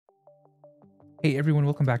Hey everyone,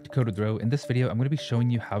 welcome back to Code with Row. In this video, I'm going to be showing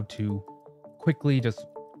you how to quickly just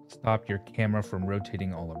stop your camera from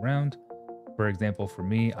rotating all around. For example, for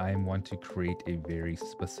me, I want to create a very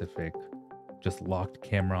specific, just locked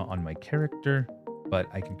camera on my character, but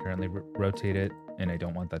I can currently rotate it and I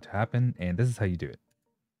don't want that to happen. And this is how you do it.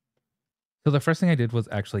 So the first thing I did was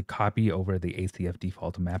actually copy over the ACF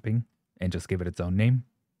default mapping and just give it its own name.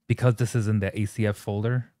 Because this is in the ACF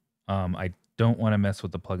folder, I don't want to mess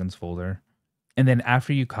with the plugins folder. And then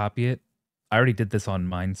after you copy it, I already did this on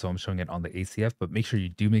mine, so I'm showing it on the ACF, but make sure you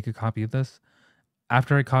do make a copy of this.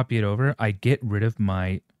 After I copy it over, I get rid of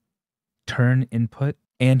my turn input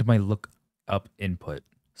and my look up input.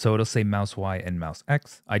 So it'll say mouse Y and mouse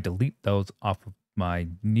X. I delete those off of my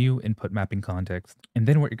new input mapping context. And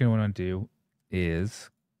then what you're going to want to do is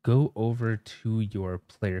go over to your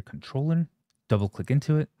player controller, double click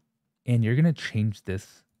into it, and you're going to change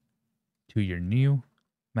this to your new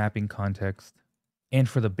mapping context. And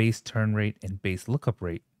for the base turn rate and base lookup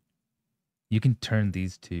rate, you can turn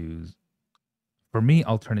these to, for me,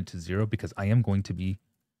 I'll turn it to 0 because I am going to be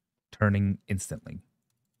turning instantly.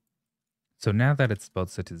 So now that it's both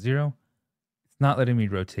set to 0, it's not letting me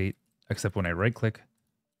rotate except when I right click.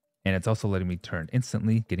 And it's also letting me turn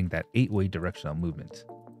instantly, getting that 8-way directional movement.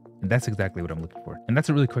 And that's exactly what I'm looking for. And that's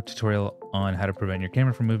a really quick tutorial on how to prevent your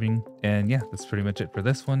camera from moving. And yeah, that's pretty much it for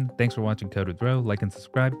this one. Thanks for watching Code with Row. Like and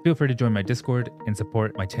subscribe. Feel free to join my Discord and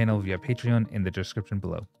support my channel via Patreon in the description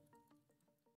below.